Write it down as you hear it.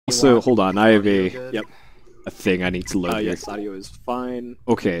So hold on, I have Audio a good? a thing I need to load here. Yes, audio is fine.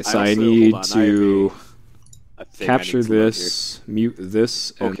 Okay, so I I also- need hold on, I have to a thing I capture need to load this, mute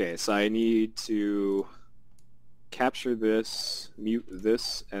this, and Okay, so I need to capture this, mute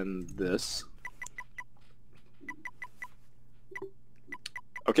this, and this.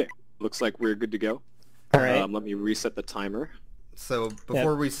 Okay, looks like we're good to go. All right. Let me reset the timer. So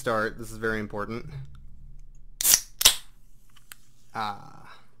before we start, this is very important.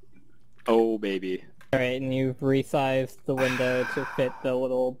 Oh, baby. All right, and you've resized the window to fit the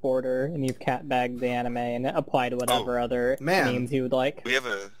little border, and you've cat bagged the anime and applied whatever other man. memes you would like. We have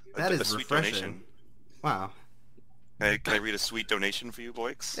a That is sweet refreshing. donation. Wow. Can I read a sweet donation for you,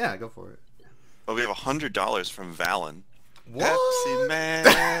 Boyks? Yeah, go for it. Well, we have $100 from Valen. What?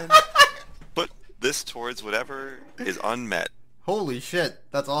 Pepsiman. Put this towards whatever is unmet. Holy shit,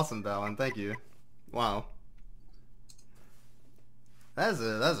 that's awesome, Valen. Thank you. Wow. That is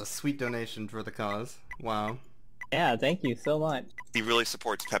a sweet donation for the cause. Wow. Yeah, thank you so much. He really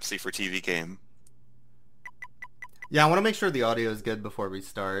supports Pepsi for TV game. Yeah, I want to make sure the audio is good before we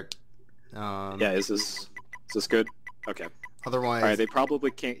start. Yeah, is this good? Okay. Otherwise, All right, they probably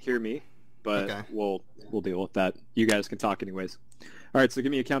can't hear me, but Okay. we'll deal with that. You guys can talk anyways. All right, so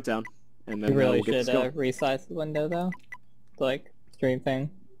give me a countdown, and then You really we'll get should this going. resize the window though, like stream thing,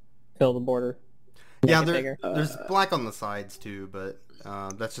 fill the border. yeah, make it bigger. there's black on the sides too, but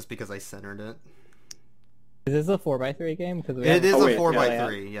that's just because I centered it. Is this a 4x3 game? Because It is Oh, a wait,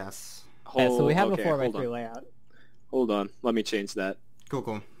 4x3, yes. Yeah, so we have Okay, a 4x3 hold on. layout. Hold on, let me change that Cool,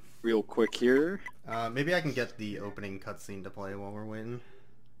 cool. real quick here. Maybe I can get the opening cutscene to play while we're waiting.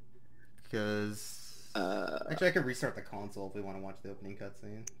 Because... actually, I could restart the console if we want to watch the opening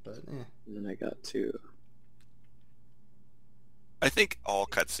cutscene, but eh. And then I got to... I think all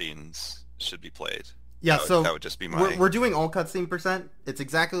cutscenes should be played. Yeah, so that would just be my... we're doing all cutscene percent. It's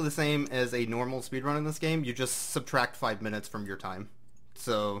exactly the same as a normal speedrun in this game. You just subtract 5 minutes from your time.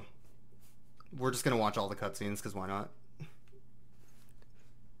 So we're just going to watch all the cutscenes, because why not?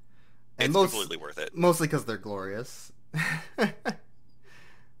 It's completely worth it. Mostly because they're glorious.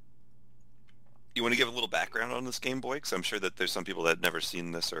 You want to give a little background on this Game Boy? Because I'm sure that there's some people that have never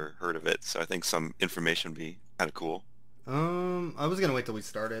seen this or heard of it, so I think some information would be kind of cool. I was going to wait till we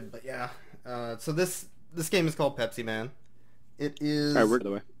started, but yeah. So this game is called Pepsiman. It is... All right, we're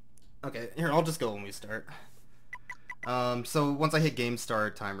the way. Okay, here, I'll just go when we start. So once I hit game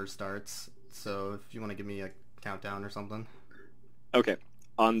start, timer starts. So if you want to give me a countdown or something. Okay,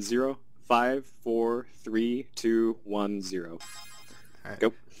 on 0, 5, 4, 3, 2, 1, 0. All right.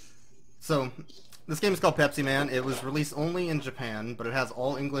 Go. So, this game is called Pepsiman. It was released only in Japan, but it has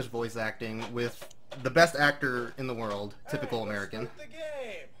all English voice acting with the best actor in the world, typical American.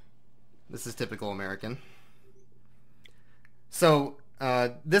 This is typical American. So,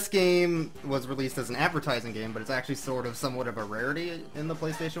 this game was released as an advertising game, but it's actually sort of somewhat of a rarity in the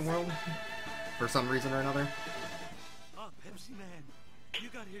PlayStation world, for some reason or another.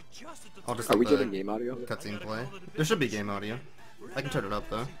 I'll just Are we let the getting game audio? cutscene play. There should be game audio. I can turn it up,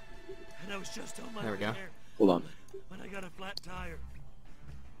 though. There we go. Hold on. When I got a flat tire,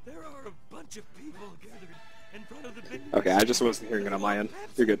 there are a bunch of people gathered in front of the big... Okay, I just wasn't hearing it on my end.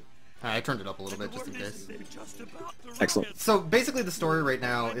 You're good. I turned it up a little bit, just in case. Excellent. So basically the story right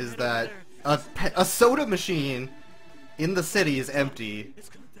now is that a soda machine in the city is empty,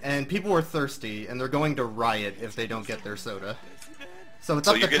 and people are thirsty, and they're going to riot if they don't get their soda. So it's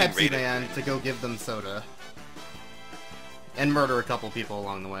So up to you're getting Pepsi raided. Man to go give them soda. And murder a couple people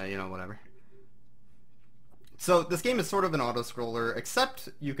along the way, you know, whatever. So this game is sort of an auto-scroller, except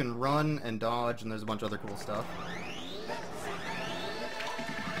you can run and dodge, and there's a bunch of other cool stuff.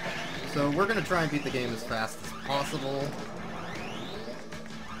 So we're going to try and beat the game as fast as possible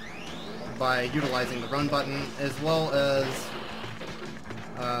by utilizing the run button, as well as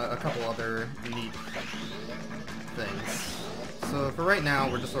a couple other neat things. So for right now,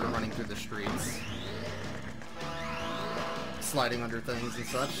 we're just sort of running through the streets, sliding under things and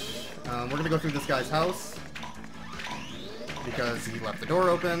such. We're going to go through this guy's house, because he left the door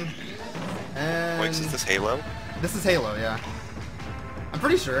open, and... Boyks, is this Halo? This is Halo, yeah. I'm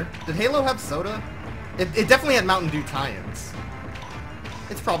pretty sure. Did Halo have soda? It definitely had Mountain Dew tie-ins.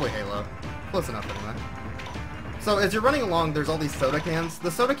 It's probably Halo. Close enough, anyway. So as you're running along, there's all these soda cans. The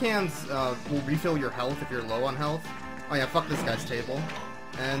soda cans will refill your health if you're low on health. Oh yeah, fuck this guy's table.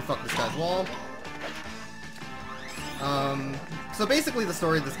 And fuck this guy's wall. So basically the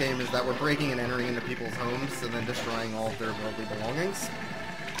story of this game is that we're breaking and entering into people's homes and then destroying all of their worldly belongings.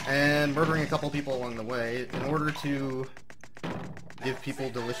 And murdering a couple people along the way in order to give people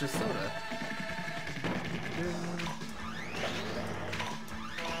delicious soda.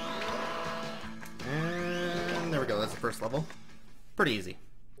 go. That's the first level. Pretty easy.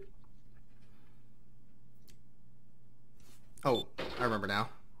 Oh, I remember now.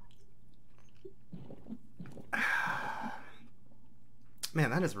 Man,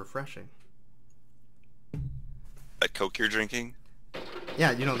 that is refreshing. That Coke you're drinking?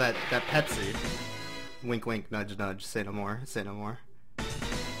 Yeah, you know, that Pepsi. Wink, wink, nudge, nudge. Say no more. Say no more.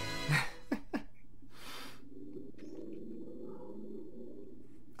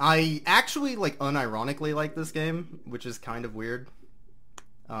 I actually, like, unironically like this game, which is kind of weird.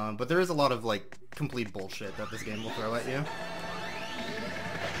 But there is a lot of, like, complete bullshit that this game will throw at you.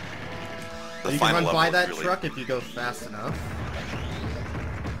 You can run by that truck if you go fast enough.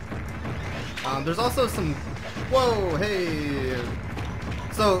 There's also some... Whoa, hey!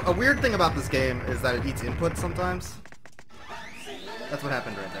 So, a weird thing about this game is that it eats input sometimes. That's what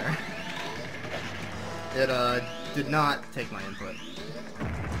happened right there. It, did not take my input.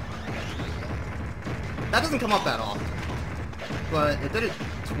 That doesn't come up that often. But it did it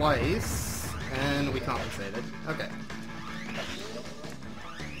twice, and we compensated. Okay.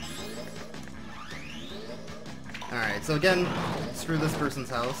 Alright, so again, screw this person's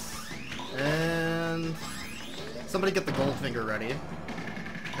house. And... somebody get the gold finger ready.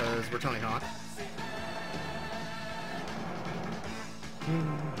 Because we're Tony Hawk.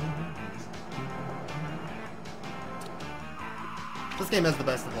 This game has the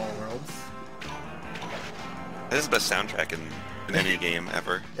best of all worlds. It has the best soundtrack in any game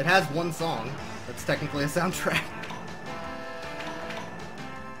ever. It has one song that's technically a soundtrack.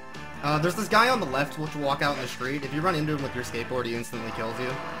 There's this guy on the left which will walk out in the street. If you run into him with your skateboard, he instantly kills you.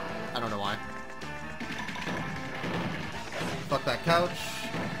 I don't know why. Fuck that couch.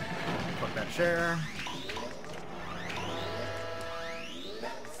 Fuck that chair.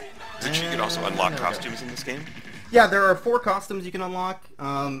 Did you can also unlock costumes in this game? Yeah, there are 4 costumes you can unlock.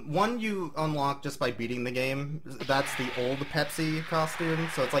 One you unlock just by beating the game. That's the old Pepsi costume,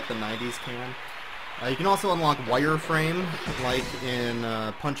 so it's like the 90s can. You can also unlock Wireframe, like in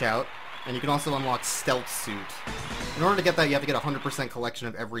Punch-Out! And you can also unlock Stealth Suit. In order to get that, you have to get a 100% collection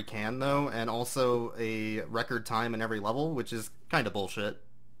of every can, though, and also a record time in every level, which is kind of bullshit.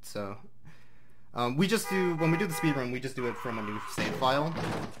 So, we just do, when we do the speedrun, we just do it from a new save file.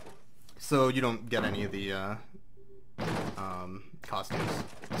 So you don't get any of the, costumes.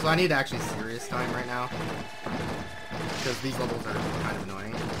 So I need actually serious time right now, because these levels are kind of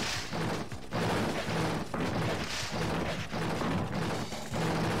annoying.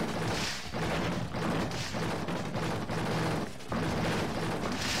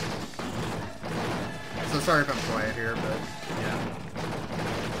 So sorry if I'm quiet here, but yeah.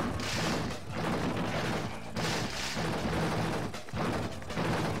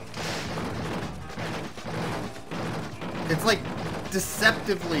 It's like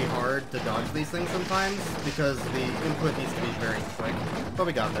deceptively hard to dodge these things sometimes because the input needs to be very quick. But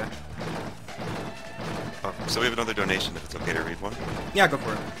we got there. Oh, so we have another donation if it's okay to read one. Yeah, go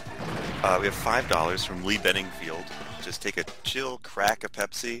for it. We have $5 from Lee Benningfield. Just take a chill crack of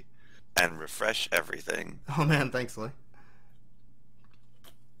Pepsi and refresh everything. Oh man, thanks, Lee.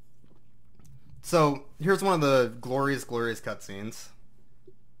 So, here's one of the glorious, glorious cutscenes.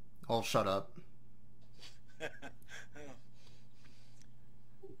 I'll shut up.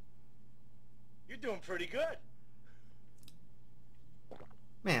 You're doing pretty good.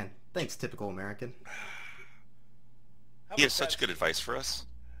 Man, thanks, typical American. He has such good advice for us.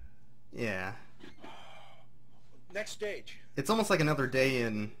 Yeah. Next stage. It's almost like another day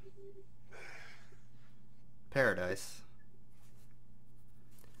in paradise.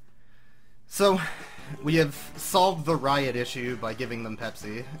 So, we have solved the riot issue by giving them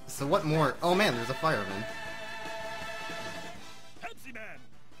Pepsi. So what more? Oh man, there's a fireman. Pepsiman,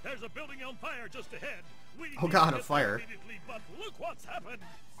 there's a building on fire just ahead. We Oh god, a fire. immediately, but look what's happened.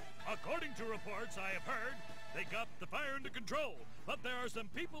 According to reports I have heard, they got the fire under control, but there are some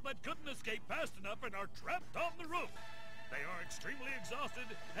people that couldn't escape fast enough and are trapped on the roof. They are extremely exhausted,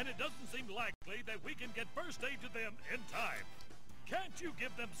 and it doesn't seem likely that we can get first aid to them in time. Can't you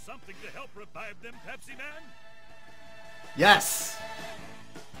give them something to help revive them, Pepsiman? Yes!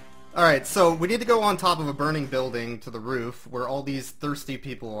 Alright, so we need to go on top of a burning building to the roof where all these thirsty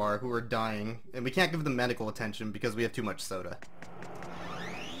people are who are dying, and we can't give them medical attention because we have too much soda.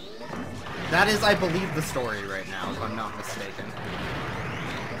 That is, I believe, the story right now, if I'm not mistaken.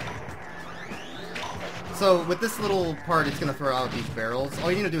 So, with this little part, it's going to throw out these barrels.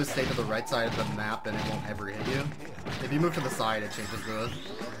 All you need to do is stay to the right side of the map and it won't ever hit you. If you move to the side, it changes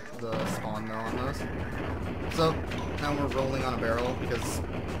the spawn though on those. So, now we're rolling on a barrel because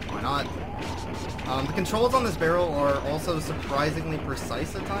why not? The controls on this barrel are also surprisingly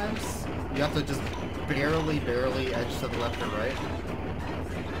precise at times. You have to just barely edge to the left or right.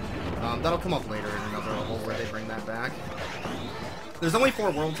 That'll come up later in another level where they bring that back. There's only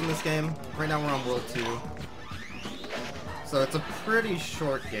 4 worlds in this game. Right now we're on World 2. So it's a pretty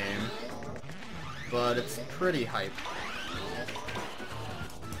short game, but it's pretty hype.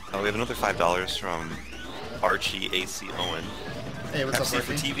 We have another $5 from Archie AC Owen. Hey, what's Pepsi up,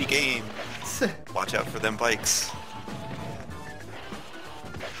 for Archie? TV game. Watch out for them bikes.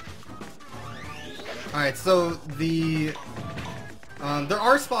 Alright, so the... there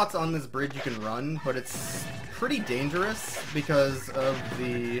are spots on this bridge you can run, but it's pretty dangerous because of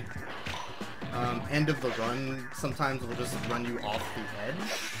the end of the run. Sometimes will just run you off the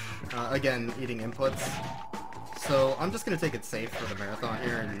edge. Again, eating inputs. So I'm just going to take it safe for the marathon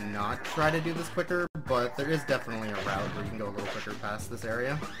here and not try to do this quicker, but there is definitely a route where you can go a little quicker past this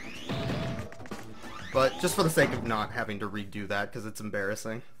area. But just for the sake of not having to redo that, because it's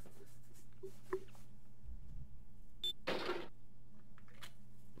embarrassing.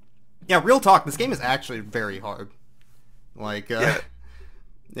 Yeah, real talk, this game is actually very hard. Like,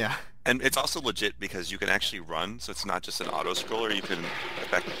 yeah. And it's also legit because you can actually run, so it's not just an auto-scroller. You can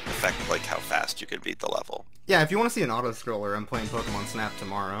affect like how fast you can beat the level. Yeah, if you want to see an auto-scroller, I'm playing Pokemon Snap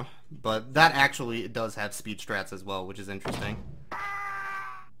tomorrow. But that actually does have speed strats as well, which is interesting.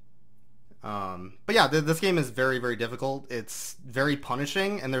 But yeah, this game is very, very difficult. It's very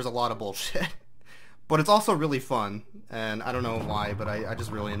punishing, and there's a lot of bullshit. But it's also really fun, and I don't know why, but I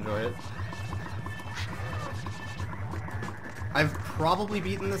just really enjoy it. I've probably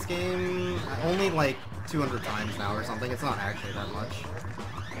beaten this game only like 200 times now or something. It's not actually that much,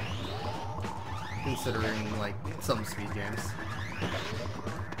 considering like some speed games.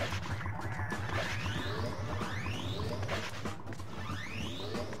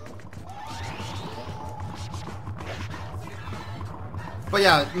 But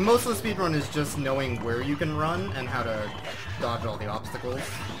yeah, most of the speedrun is just knowing where you can run and how to dodge all the obstacles.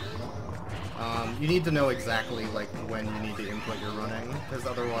 You need to know exactly like when you need to input your running, because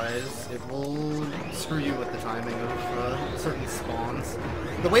otherwise it will screw you with the timing of certain spawns.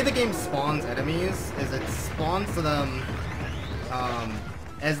 The way the game spawns enemies is it spawns to them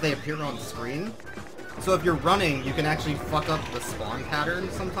as they appear on screen. So if you're running, you can actually fuck up the spawn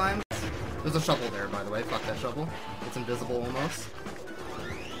pattern sometimes. There's a shovel there, by the way. Fuck that shovel. It's invisible almost.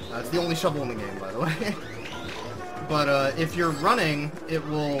 It's the only shovel in the game, by the way. But if you're running, it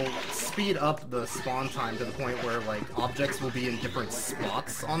will speed up the spawn time to the point where like objects will be in different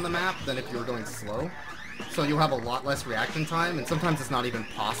spots on the map than if you were going slow. So you'll have a lot less reaction time, and sometimes it's not even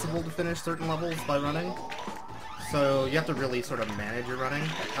possible to finish certain levels by running. So you have to really sort of manage your running.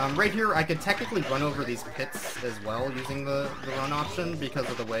 Right here, I could technically run over these pits as well using the run option because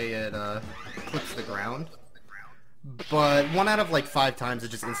of the way it clips the ground. But 1 out of like 5 times it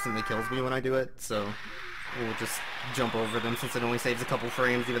just instantly kills me when I do it, so we'll just jump over them since it only saves a couple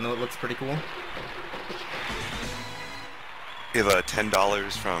frames, even though it looks pretty cool. We have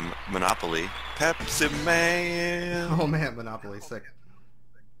 $10 from Monopoly. Pepsiman! Oh man, Monopoly, sick.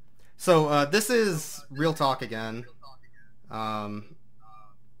 So, this is real talk again. Well,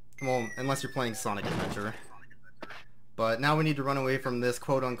 unless you're playing Sonic Adventure. But now we need to run away from this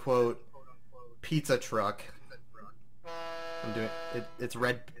quote-unquote pizza truck. I'm doing it. It's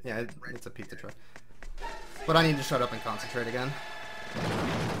red. Yeah, it's a pizza truck. But I need to shut up and concentrate again.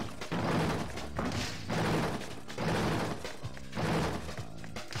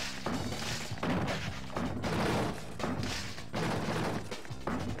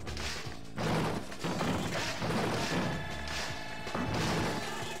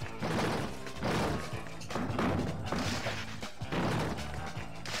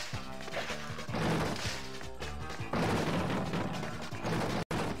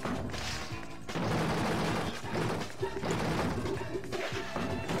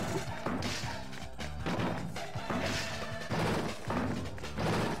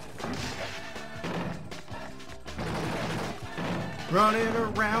 Running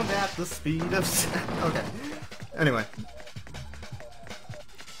around at the speed of sound. Okay. Anyway.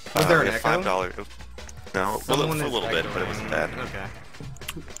 Was there an echo? $5. No, for a little bit, but it wasn't bad. Okay.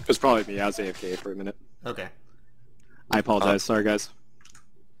 It was probably me. I was AFK for a minute. Okay. I apologize. Sorry, guys.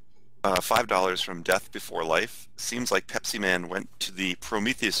 $5 from Death Before Life. Seems like Pepsiman went to the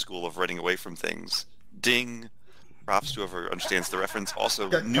Prometheus school of running away from things. Ding. Props to whoever understands the reference. Also,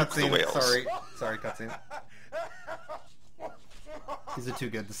 nuke the whales. Sorry, cutscene. These are too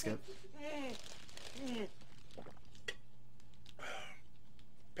good to skip.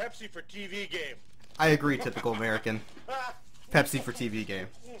 Pepsi for TV game. I agree, typical American. Pepsi for TV game.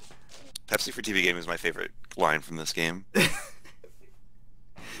 Pepsi Pepsi for TV game is my favorite line from this game.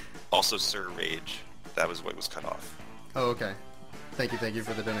 Also, Sir Rage. That was what was cut off. Oh, okay. Thank you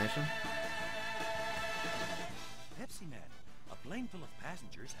for the donation. Pepsiman, a plane full of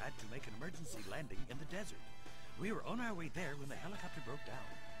passengers had to make an emergency landing in the desert. We were on our way there when the helicopter broke down.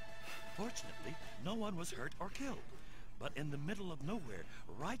 Fortunately, no one was hurt or killed. But in the middle of nowhere,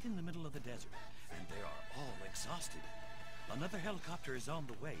 right in the middle of the desert, and they are all exhausted. Another helicopter is on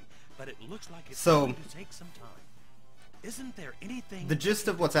the way, but it looks like it's going to take some time. Isn't there anything... The gist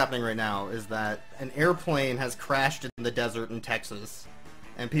of what's happening right now is that an airplane has crashed in the desert in Texas,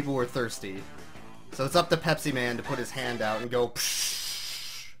 and people were thirsty. So it's up to Pepsi Man to put his hand out and go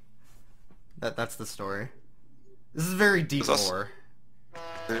pshh. That's the story. This is very deep lore.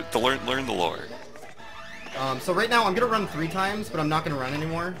 Learn the lore. So right now I'm going to run 3 times, but I'm not going to run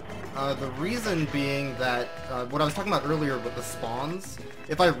anymore. The reason being that, what I was talking about earlier with the spawns,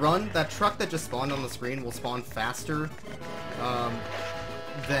 if I run, that truck that just spawned on the screen will spawn faster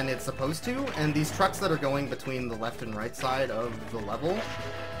than it's supposed to, and these trucks that are going between the left and right side of the level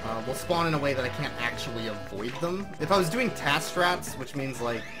will spawn in a way that I can't actually avoid them. If I was doing task strats, which means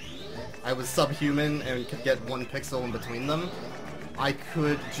like I was subhuman and could get 1 pixel in between them, I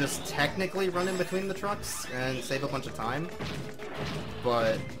could just technically run in between the trucks and save a bunch of time,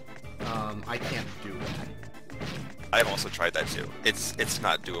 but I can't do that. I've also tried that too. It's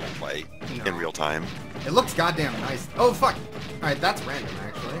not doable in real time. It looks goddamn nice. Oh fuck! Alright, that's random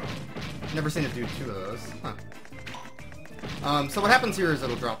actually. Never seen it do 2 of those. Huh. So what happens here is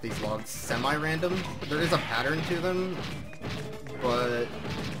it'll drop these logs semi-random. There is a pattern to them, but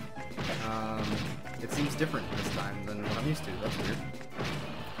it seems different this time than what I'm used to. That's weird.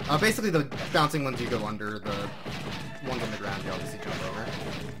 Basically the bouncing ones you go under, the ones on the ground you obviously jump over.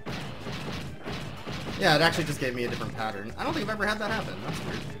 Yeah, it actually just gave me a different pattern. I don't think I've ever had that happen. That's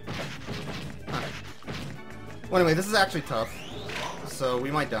weird. Huh. Well, anyway, this is actually tough, so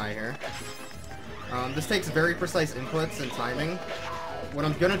we might die here. This takes very precise inputs and timing. What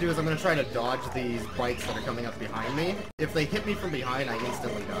I'm gonna do is I'm gonna try to dodge these bikes that are coming up behind me. If they hit me from behind, I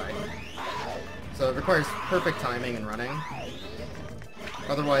instantly die. So it requires perfect timing and running.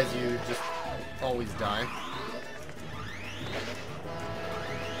 Otherwise, you just always die.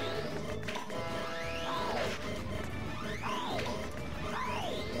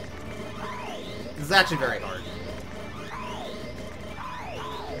 This is actually very hard.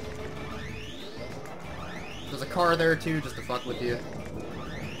 There's a car there too, just to fuck with you.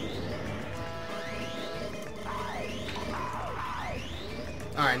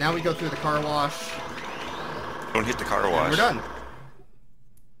 Alright, now we go through the car wash. Don't hit the car wash. And we're done.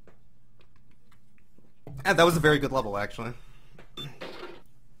 And that was a very good level, actually.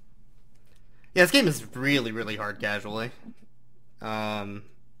 Yeah, this game is really, really hard casually.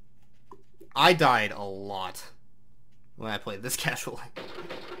 I died a lot when I played this casually.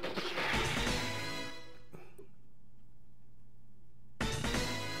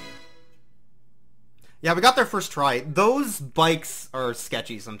 Yeah, we got there first try. Those bikes are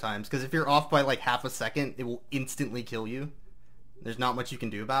sketchy sometimes, because if you're off by like half a second, it will instantly kill you. There's not much you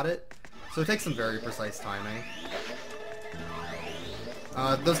can do about it. So it takes some very precise timing.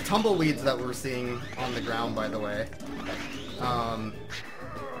 Those tumbleweeds that we're seeing on the ground, by the way,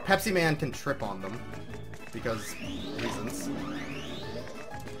 Pepsi Man can trip on them, because reasons.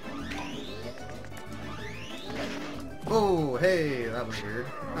 Oh, hey, that was weird.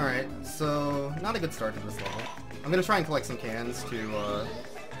 Alright, so, not a good start to this level. I'm gonna try and collect some cans to,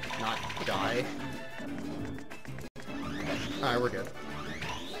 not die. Alright, we're good.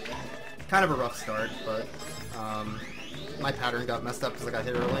 Kind of a rough start, but, my pattern got messed up because I got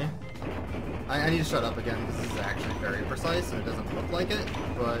hit early. I need to shut up again, because this is actually very precise, and it doesn't look like it,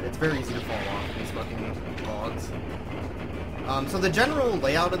 but it's very easy to fall off these fucking logs. So the general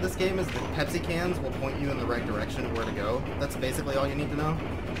layout of this game is that Pepsi cans will point you in the right direction of where to go. That's basically all you need to know.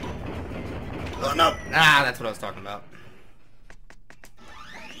 Oh, no! Ah, that's what I was talking about.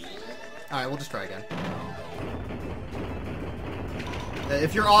 Alright, we'll just try again.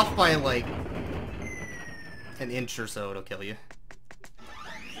 If you're off by, like, an inch or so, it'll kill you.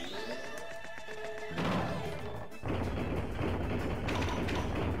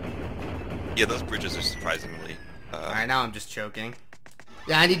 Yeah, those bridges are surprisingly... Alright, now I'm just choking.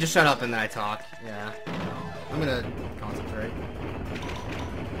 Yeah, I need to shut up and then I talk. Yeah. I'm gonna concentrate.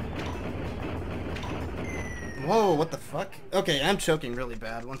 Whoa, what the fuck? Okay, I'm choking really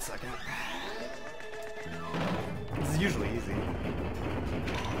bad. 1 second. This is usually easy.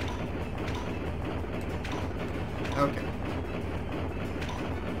 Okay.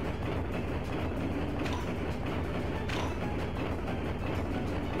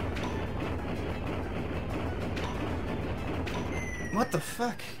 What the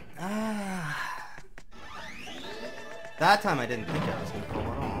fuck? Ah. That time I didn't think I was gonna fall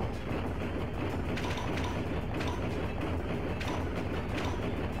at all.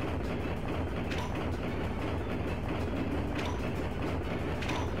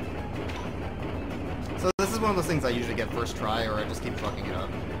 So this is one of those things I usually get first try, or I just keep fucking it up.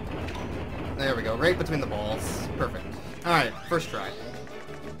 There we go, right between the balls. Perfect. Alright, first try.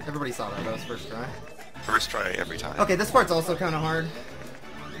 Everybody saw that was first try. First try every time. Okay, this part's also kind of hard.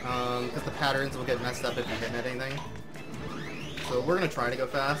 Because the patterns will get messed up if you hit anything. So we're gonna try to go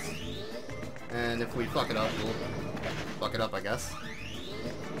fast. And if we fuck it up, we'll fuck it up, I guess.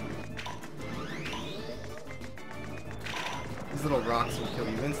 These little rocks will kill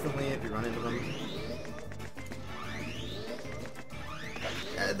you instantly if you run into them.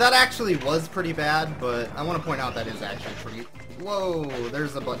 That actually was pretty bad, but I want to point out that is actually pretty... Whoa,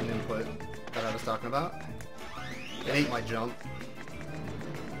 there's the button input that I was talking about. It ate my jump.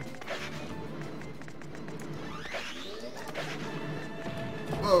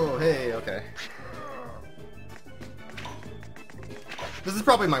 Whoa, hey, okay. This is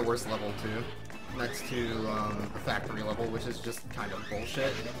probably my worst level, too. Next to the factory level, which is just kind of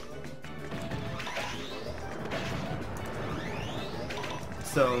bullshit.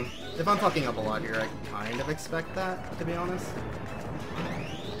 So, if I'm fucking up a lot here, I kind of expect that, to be honest.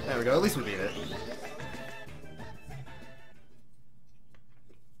 There we go, at least we beat it.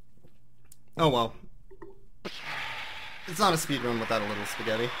 Oh well. It's not a speedrun without a little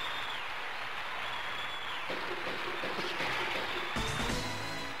spaghetti.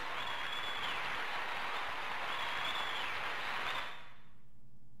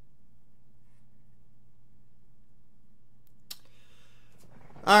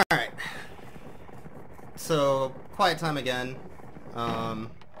 Alright. So, quiet time again.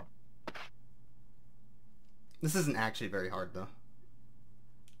 This isn't actually very hard, though.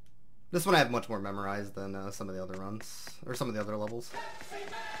 This one I have much more memorized than some of the other runs, or some of the other levels.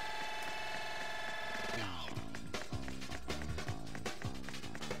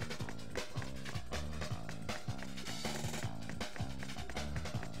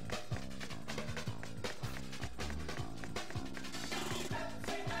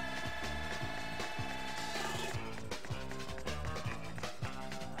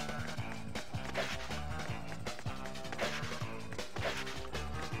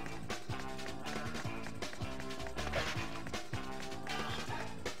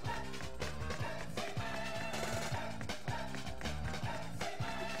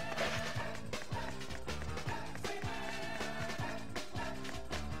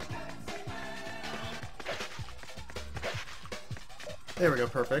 There we go,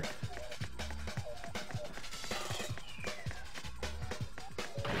 perfect.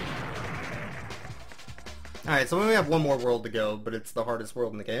 Alright, so we only have one more world to go, but it's the hardest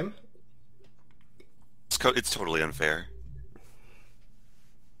world in the game. It's totally unfair.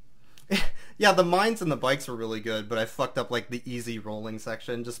 Yeah, the mines and the bikes were really good, but I fucked up like the easy rolling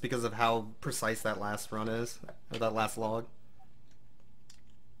section just because of how precise that last run is, or that last log.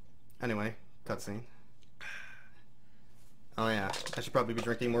 Anyway, cutscene. Oh yeah, I should probably be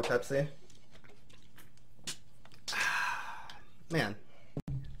drinking more Pepsi. Man.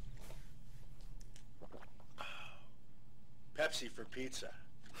 Pepsi for pizza.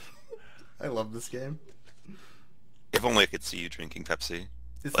 I love this game. If only I could see you drinking Pepsi.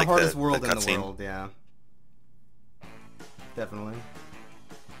 It's Like the hardest the world in the cutscene. world, yeah. Definitely.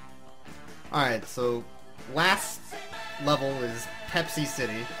 Alright, so last level is Pepsi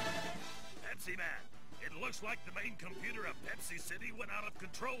City. Pepsiman, it looks like the main computer of Pepsi City went out of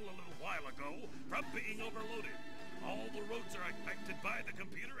control a little while ago from being overloaded. All the roads are affected by the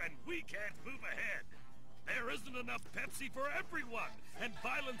computer and we can't move ahead. There isn't enough Pepsi for everyone, and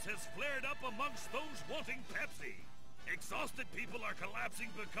violence has flared up amongst those wanting Pepsi. Exhausted people are collapsing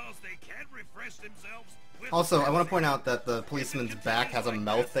because they can't refresh themselves with Also, I want Pepsi. to point out that the policeman's back has a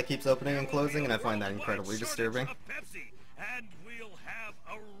mouth that keeps opening and closing, and I find that incredibly disturbing.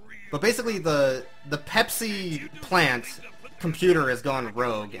 But basically, the Pepsi plant computer has gone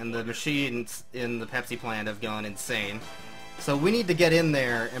rogue, and the machines in the Pepsi plant have gone insane. So we need to get in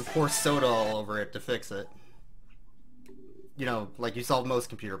there and pour soda all over it to fix it. You know, like you solve most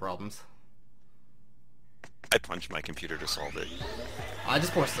computer problems. I punched my computer to solve it. I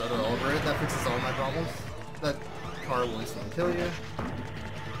just pour soda all over it, that fixes all my problems. That car will instantly kill you.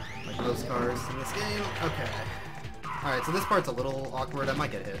 Like most cars in this game. Okay. Alright, so this part's a little awkward, I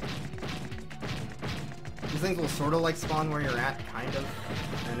might get hit. These things will sort of like spawn where you're at, kind of.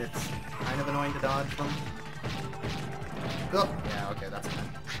 And it's kind of annoying to dodge them. Oh, yeah, okay, that's fine.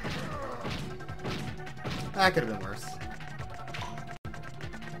 That could have been worse.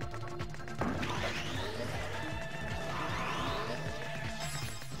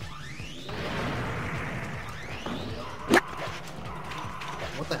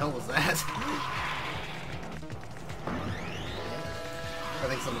 hell was that? I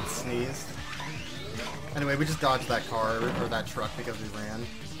think someone sneezed. Anyway, we just dodged that car, or that truck, because we ran.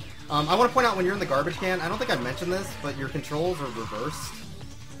 I want to point out, when you're in the garbage can, I don't think I mentioned this, but your controls are reversed.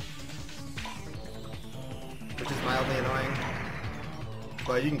 Which is mildly annoying.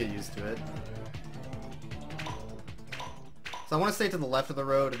 But you can get used to it. So I want to stay to the left of the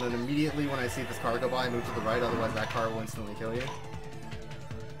road, and then immediately when I see this car go by, move to the right, otherwise that car will instantly kill you.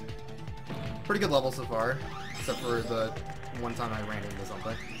 Pretty good level so far, except for the one time I ran into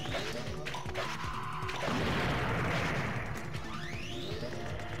something.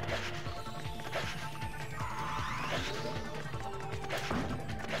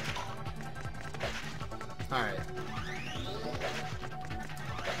 Alright.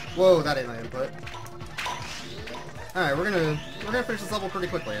 Whoa, that ain't my input. Alright, we're gonna finish this level pretty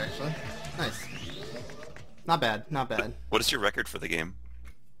quickly, actually. Nice. Not bad, not bad. What is your record for the game?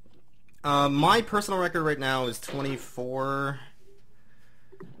 My personal record right now is 24...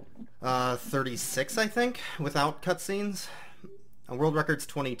 36, I think, without cutscenes. World record's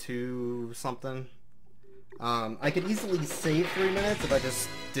 22 something. I could easily save 3 minutes if I just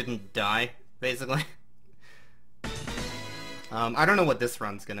didn't die, basically. I don't know what this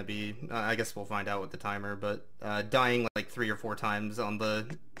run's gonna be. I guess we'll find out with the timer, but dying like 3 or 4 times on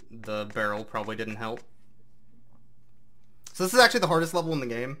the barrel probably didn't help. So this is actually the hardest level in the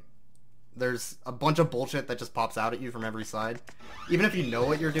game. There's a bunch of bullshit that just pops out at you from every side. Even if you know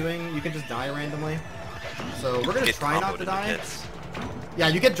what you're doing, you can just die randomly. So we're gonna try not to die. Yeah,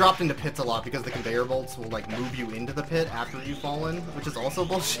 you get dropped into pits a lot because the conveyor bolts will like move you into the pit after you've fallen, which is also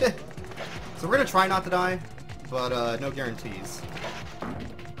bullshit. So we're gonna try not to die, but no guarantees.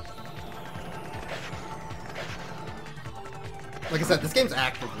 Like I said, this game's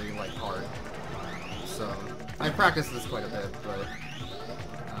actively like hard. So I practiced this quite a bit, but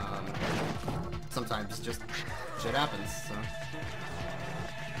sometimes just shit happens, so.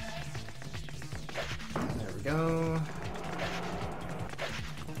 There we go.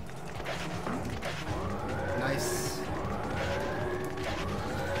 Nice.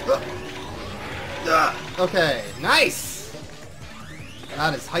 Okay, nice!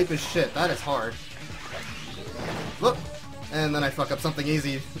 That is hype as shit. That is hard. Whoop! And then I fuck up something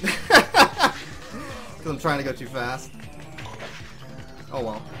easy. Because I'm trying to go too fast. Oh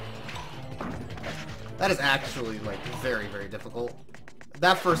well. That is actually, like, very, very difficult.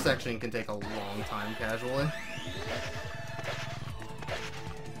 That first section can take a long time casually.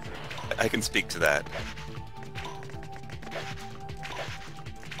 I can speak to that.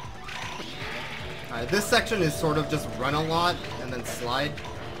 Alright, this section is sort of just run a lot and then slide.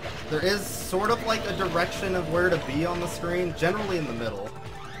 There is sort of like a direction of where to be on the screen, generally in the middle,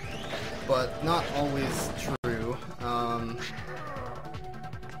 but not always true.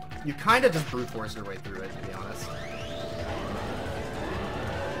 You kind of just brute force your way through it, to be honest.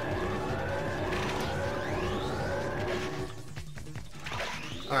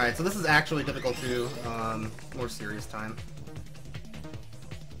 Alright, so this is actually difficult too. More serious time.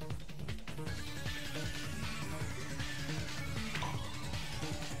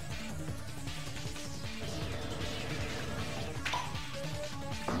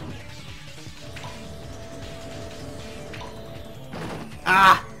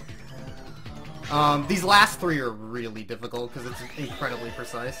 Ah! These last 3 are really difficult because it's incredibly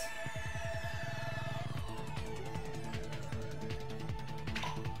precise.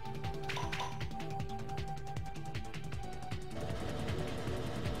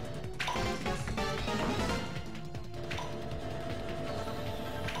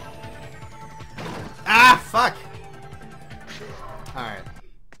 Ah, fuck! Alright.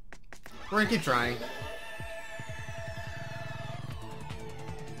 We're gonna keep trying.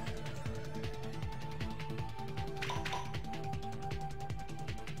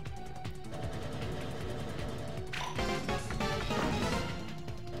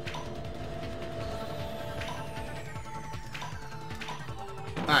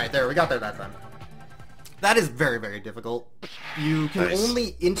 Alright, there, we got there that time. That is very, very difficult. You can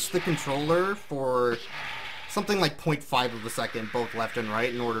only inch the controller for something like 0.5 of a second, both left and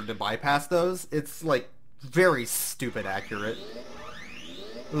right, in order to bypass those. It's, like, very stupid accurate.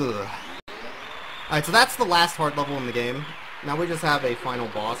 Ugh. Alright, so that's the last hard level in the game. Now we just have a final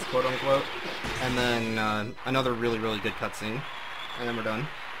boss, quote-unquote, and then another really, really good cutscene, and then we're done.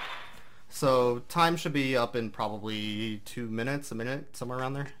 So, time should be up in probably 2 minutes, a minute, somewhere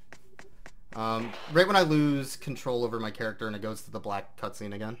around there. Right when I lose control over my character and it goes to the black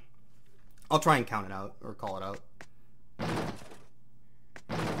cutscene again. I'll try and count it out, or call it out.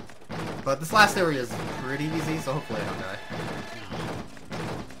 But this last area is pretty easy, so hopefully I don't die.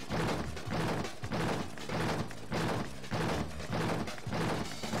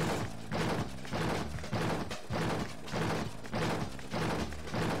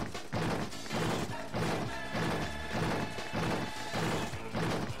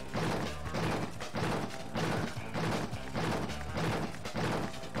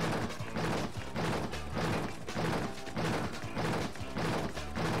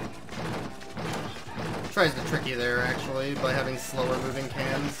 tries to trick you there, actually, by having slower moving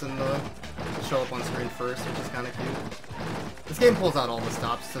cans and the show up on screen first, which is kind of cute. This game pulls out all the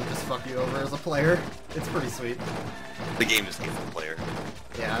stops to just fuck you over as a player. It's pretty sweet. The game just hates the player.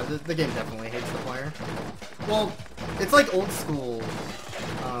 Yeah, the game definitely hates the player. Well, it's like old school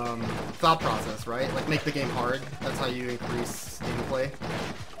thought process, right? Like, make the game hard. That's how you increase gameplay.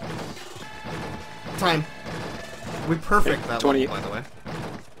 Time. We perfect that 20 level, by the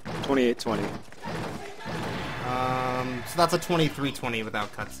way. 28-20. So that's a 23-20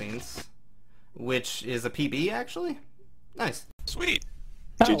 without cutscenes, which is a PB, actually. Nice. Sweet.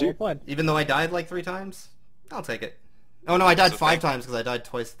 Oh, GG. well played. Even though I died like 3 times, I'll take it. Oh no, I died So 5 thank- times because I died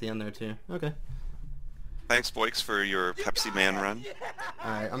twice at the end there too. Okay. Thanks, Boyks, for your Pepsi Man run.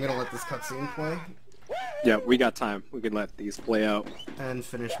 Alright, I'm gonna let this cutscene play Yeah, we got time. We can let these play out. and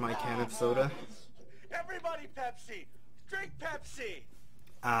finish my can of soda. Everybody Pepsi! Drink Pepsi!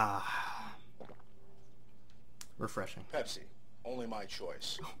 Ah. Refreshing. Pepsi. Only my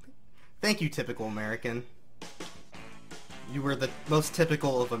choice. Thank you, typical American. You were the most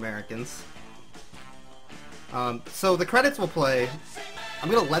typical of Americans. So the credits will play. I'm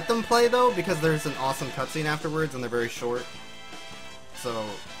gonna let them play though because there's an awesome cutscene afterwards and they're very short. So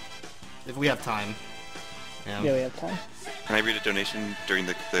if we have time. Yeah, we have time. Can I read a donation during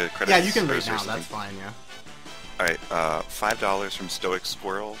the credits? Yeah, you can or read is there now. That's something? fine. Yeah. Alright, $5 from Stoic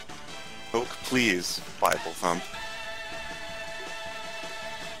Squirrel. Coke, please, Bible Thump.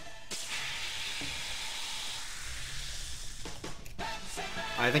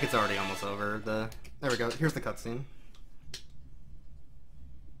 I think it's already almost over. There we go. Here's the cutscene.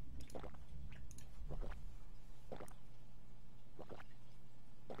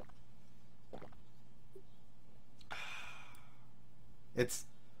 It's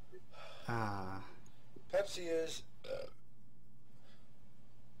Pepsi is...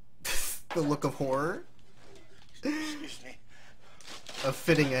 the look of horror. excuse me. A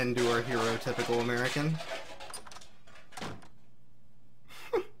fitting end to our hero, typical American.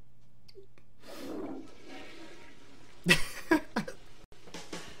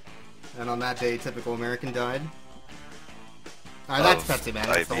 And on that day, typical American died. Alright, that's Of Pepsi Man.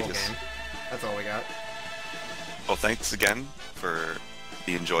 That's the whole diabetes. game. That's all we got. Well, thanks again for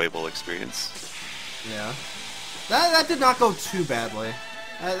the enjoyable experience. Yeah. That did not go too badly.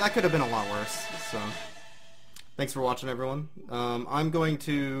 That could have been a lot worse, so... Thanks for watching, everyone. I'm going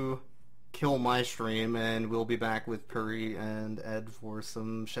to kill my stream, and we'll be back with Puri and Ed for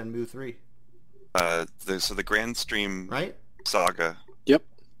some Shenmue 3. So the Grand Stream Right? Saga, Yep.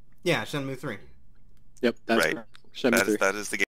 Yeah, Shenmue 3. Yep. That's Right. correct. Shenmue 3. that is the game.